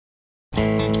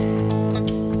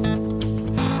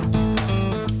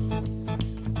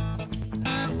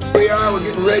we are. We're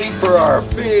getting ready for our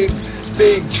big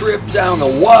trip down the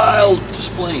wild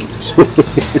plains.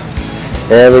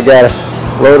 And we got it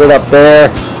loaded up there.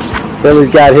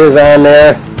 Billy's got his on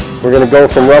there. We're going to go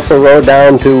from Russell Road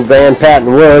down to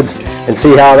Patten Woods and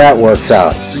see how that works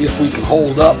out. See if we can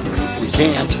hold up. If we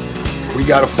can't, we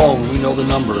got a phone. We know the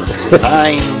number. It's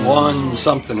 91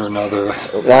 something or another.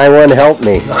 91 help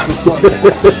me.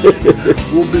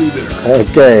 We'll be there.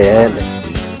 Okay, Andy.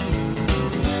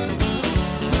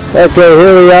 Okay,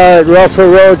 here we are at Russell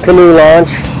Road Canoe Launch.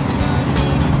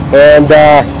 And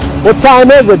what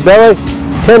time is it, Billy?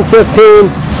 10:15.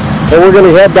 And we're going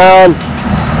to head down,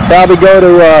 probably go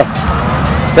to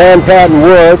Patten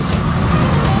Woods,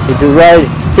 which is right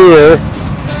here,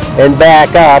 and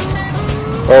back up,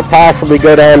 or possibly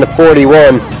go down to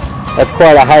 41. That's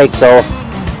quite a hike, though.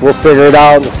 We'll figure it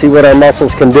out and see what our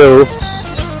muscles can do.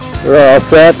 We're all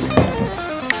set.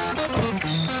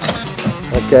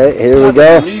 Okay, here we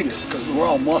go. We need it, because we're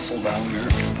all muscle down here.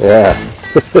 Yeah.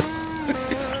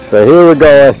 So here we're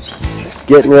going,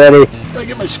 getting ready. Gotta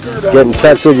get my skirt on. Get in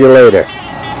touch with you later.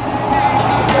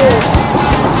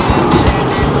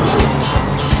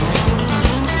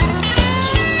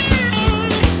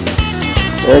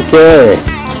 Okay.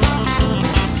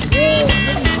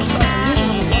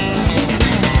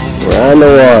 We're on the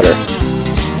water.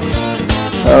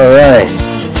 All right.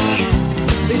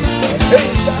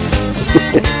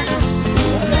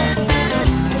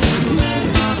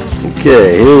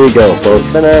 Okay, here we go,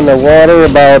 folks. Been on the water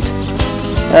about,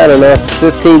 I don't know,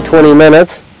 15-20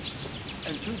 minutes.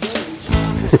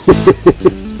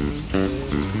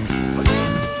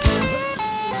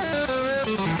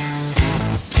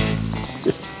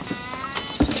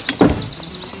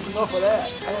 Enough of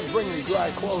that. I don't bring any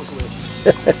dry clothes with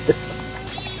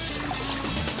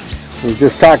me. We're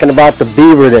just talking about the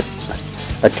beaver that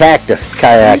attacked a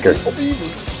kayaker.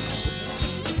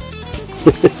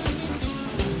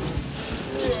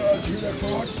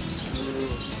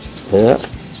 Yeah.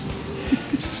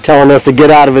 Telling us to get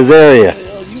out of his area.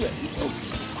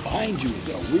 Behind you is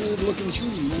a weird looking tree,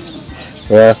 man.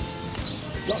 Yeah.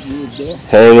 Something weird there.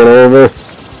 Hanging over.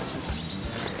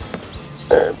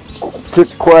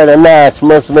 Took quite a notch.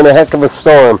 Must have been a heck of a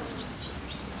storm.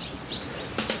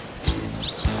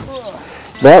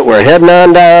 But we're heading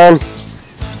on down.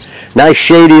 Nice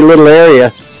shady little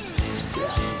area.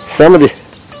 Some of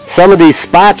these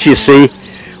spots you see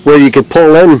where you could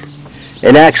pull in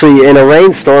and actually in a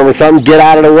rainstorm or something get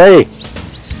out of the way.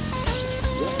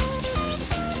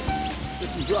 Get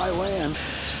some dry land.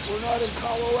 We're not in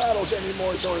Colorado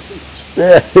anymore, Dorothy.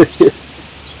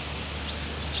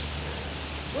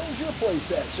 Where's your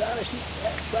place at, John? I keep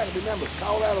trying to remember.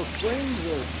 Colorado Springs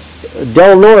or?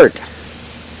 Del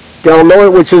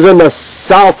Norte, which is in the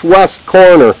southwest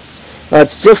corner.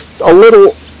 It's just a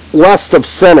little west of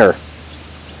center.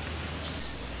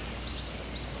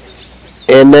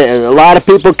 And a lot of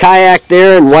people kayak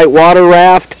there and whitewater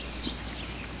raft.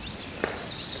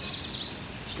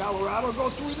 Colorado go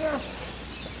through there?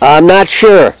 I'm not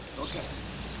sure. Okay.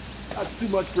 That's too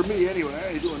much for me anyway. I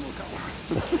ain't doing no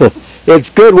Colorado. It's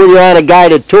good when you're on a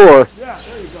guided tour. Yeah,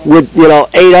 there you go.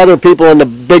 With, 8 other people in the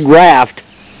big raft.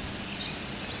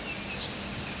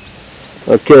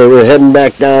 Okay, we're heading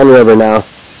back downriver now.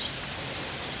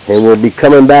 And we'll be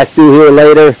coming back through here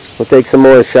later. We'll take some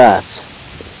more shots.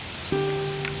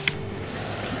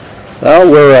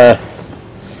 Well, we're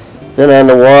been on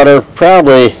the water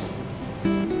probably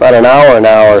about an hour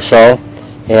now or so,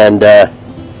 and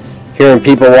hearing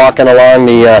people walking along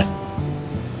the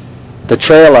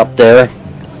trail up there.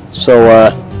 So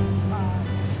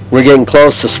we're getting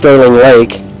close to Sterling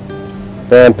Lake,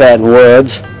 Patten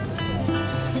Woods,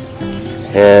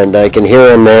 and I can hear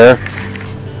them there.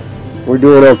 We're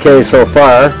doing okay so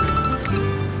far.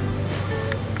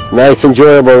 Nice,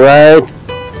 enjoyable ride.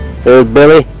 There's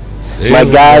Billy, my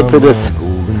guide for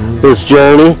this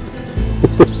journey.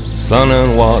 Sun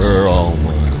and water all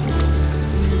my own,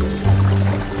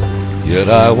 yet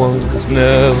I was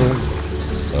never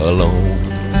alone.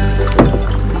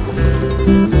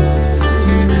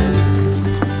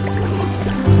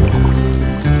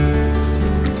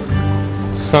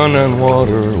 Sun and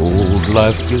water, old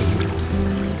life giver,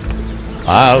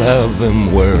 I'll have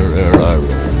them where'er I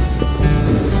roam.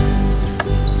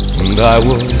 And I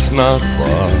was not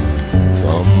far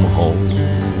from home.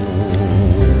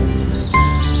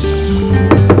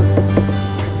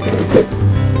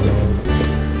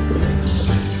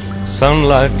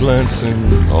 Sunlight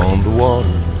glancing on the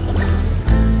water,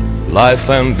 life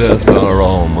and death are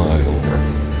all my own,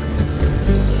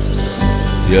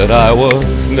 yet I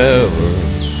was never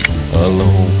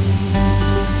alone.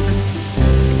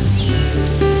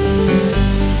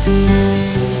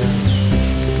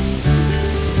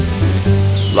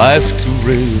 life to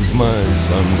raise my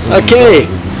sons and Okay,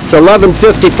 it's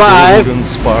 11:55, golden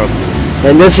sparkles.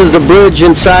 and this is the bridge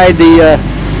inside the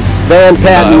Van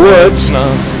Patten I Woods. was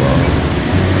not far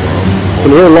from You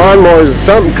can hear lawnmowers or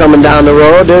something coming down the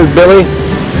road. There's Billy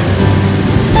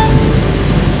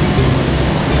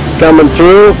coming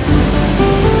through.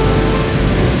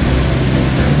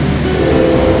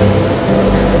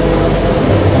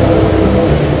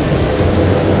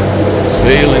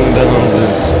 sailing down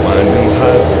this winding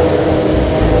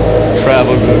highway.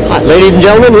 Travelers, Ladies and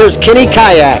gentlemen, here's Kenny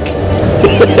Kayak.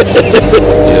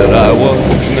 yet I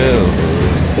was never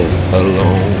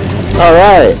alone. All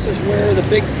right. This is where the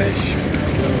big fish,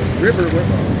 river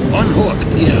unhooked.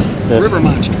 Yeah, river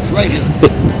monsters, right here.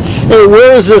 Hey,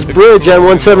 where is this bridge on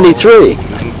 173?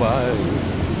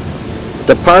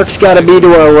 The park's got to be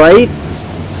to our right.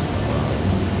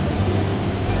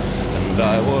 And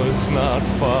I was not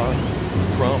far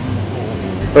from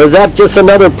home. Or is that just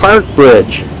another park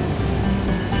bridge?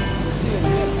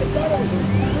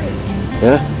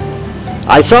 Yeah.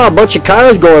 I saw a bunch of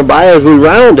cars going by as we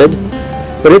rounded,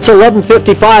 but it's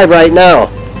 11:55 right now.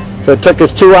 So it took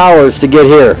us 2 hours to get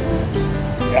here.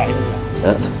 Yeah, here we go.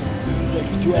 It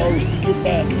takes 2 hours to get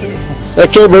back too.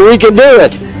 Okay, but we can do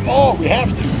it. Oh, we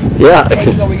have to. Yeah.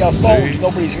 Even though we got phones,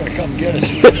 nobody's gonna come get us.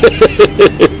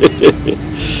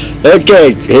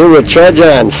 Okay, here we'll trudge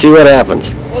on, see what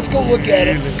happens. Let's go look at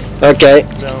it. Okay.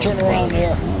 Turn around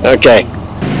there. Okay.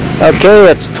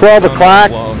 Okay, it's 12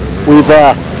 o'clock. We've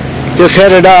just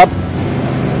headed up.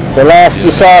 The last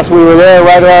you saw us, we were there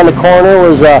right around the corner,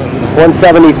 was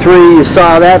 173. You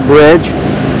saw that bridge.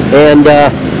 And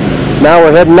now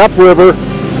we're heading upriver,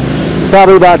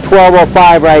 probably about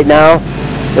 12:05 right now.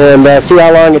 And see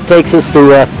how long it takes us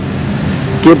to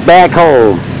get back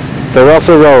home to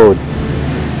Russell Road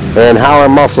and how our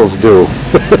muscles do.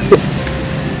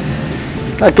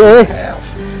 Okay.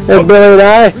 There's Billy and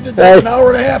I. We did that an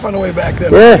hour and a half on the way back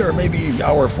then, Yeah. or maybe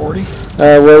hour 40.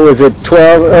 What was it?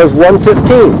 12? It was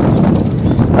 1:15.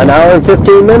 An hour and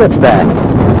 15 minutes back.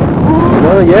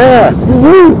 Oh yeah.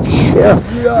 Woo-hoo. Yeah.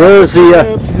 There's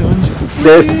the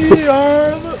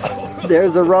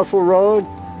there's the Russell Road.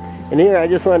 And here I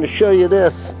just wanted to show you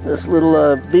this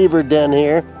little beaver den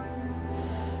here.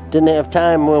 Didn't have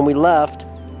time when we left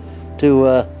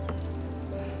to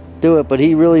do it, but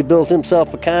he really built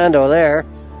himself a condo there.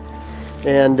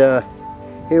 And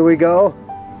here we go.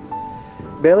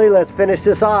 Billy, let's finish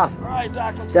this off. All right,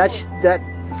 Doc, let's go. That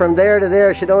from there to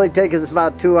there should only take us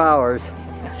about 2 hours.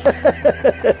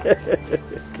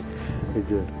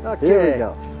 Okay, here we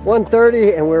go.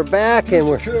 1:30 and we're back and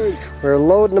we're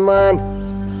loading them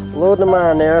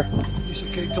on there. Piece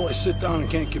of cake till I sit down and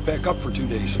can't get back up for 2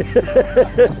 days.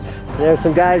 There's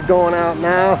some guys going out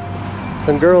now.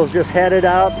 Some girls just headed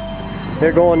out.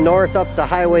 They're going north up the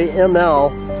highway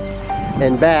ML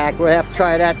and back. We'll have to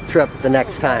try that trip the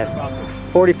next time.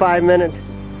 45 minutes,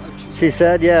 she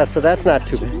said. Yeah, so that's not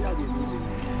too bad.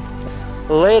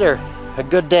 Later, a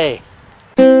good day.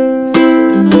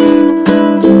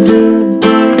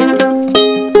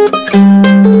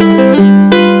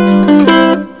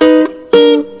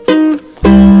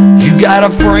 You got a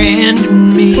friend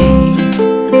in me.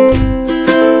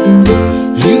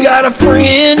 You got a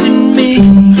friend in me.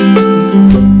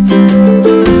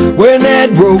 When that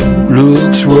road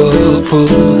looks rough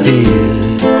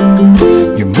ahead,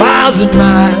 you're miles and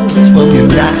miles from your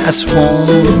nice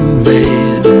warm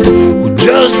bed. Well,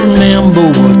 just remember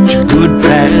what your good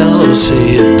pal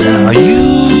said. Now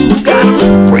you got a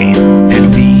friend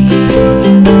in me.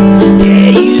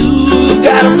 Yeah, you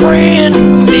got a friend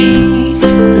in me.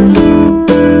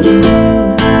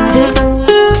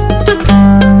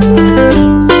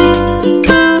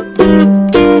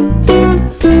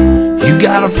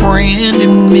 Got a friend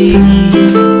in me.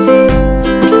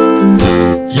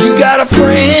 You got a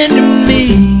friend in me.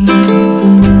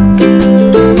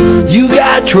 You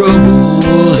got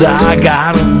troubles, I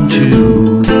got them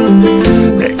too.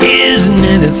 There isn't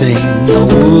anything I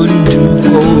wouldn't do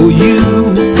for you.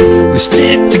 We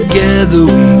stick together,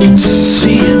 we can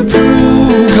see it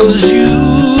through. 'Cause you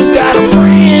got a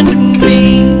friend in me.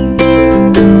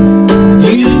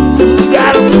 You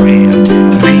got a friend in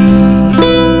me.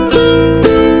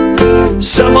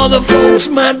 Some other folks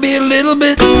might be a little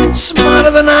bit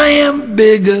smarter than I am,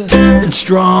 bigger and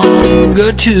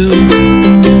stronger too,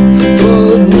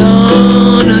 but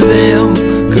none of them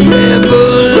could ever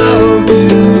love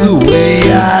you the way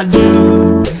I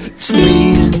do. It's me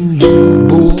and you,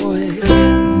 boy,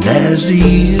 and as the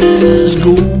years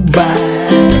go by,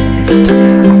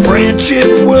 our friendship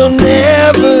will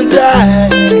never die.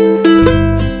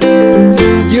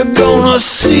 You're gonna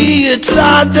see it's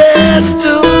our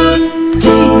destiny.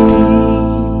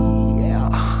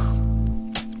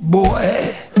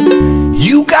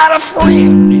 got a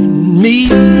friend in me.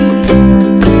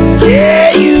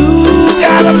 Yeah, you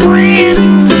got a friend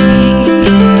in me.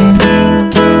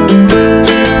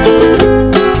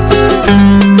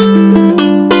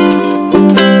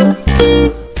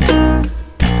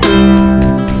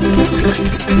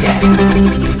 Yeah,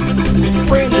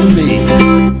 friend in me.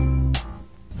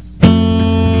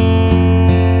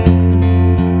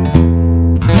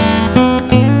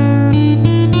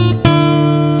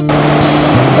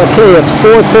 Okay, it's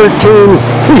 4:13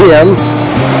 p.m.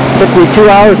 Took me 2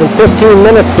 hours and 15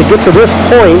 minutes to get to this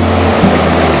point.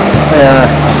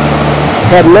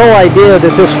 Had no idea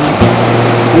that this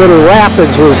little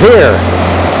rapids was here.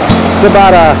 It's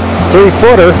about a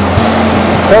 3-footer,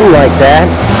 something like that.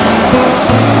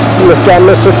 Just got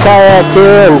Mr. Kayak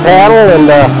here and paddle and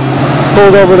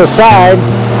pulled over the side.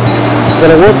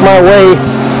 Gonna work my way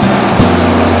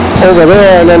over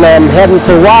there, and then I'm heading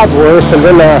to Wadsworth, and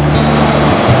then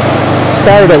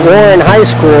started at Warren High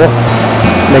School,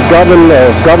 the Gowe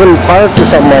Park or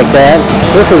something like that.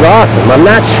 This is awesome. I'm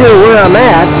not sure where I'm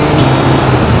at.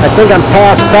 I think I'm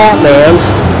past Batman's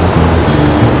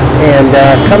and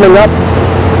coming up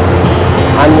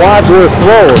on Wadsworth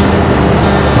Road.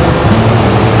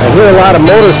 I hear a lot of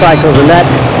motorcycles in that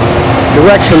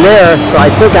direction there, so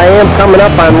I think I am coming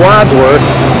up on Wadsworth,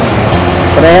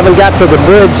 but I haven't got to the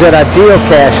bridge that I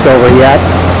geocached over yet.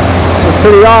 It's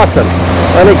pretty awesome.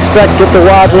 Unexpected, get to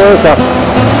Wadsworth, I'll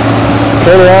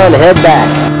turn around and head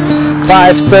back.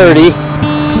 5:30,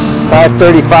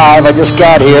 5:35, I just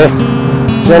got here.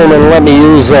 Gentleman let me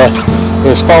use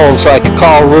his phone so I could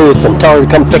call Ruth and tell her to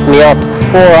come pick me up.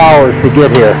 4 hours to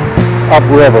get here,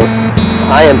 upriver.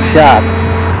 I am shot.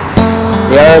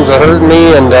 The arms are hurting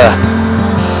me, and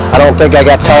I don't think I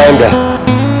got time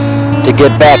to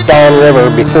get back downriver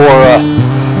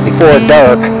before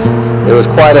dark. It was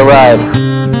quite a ride.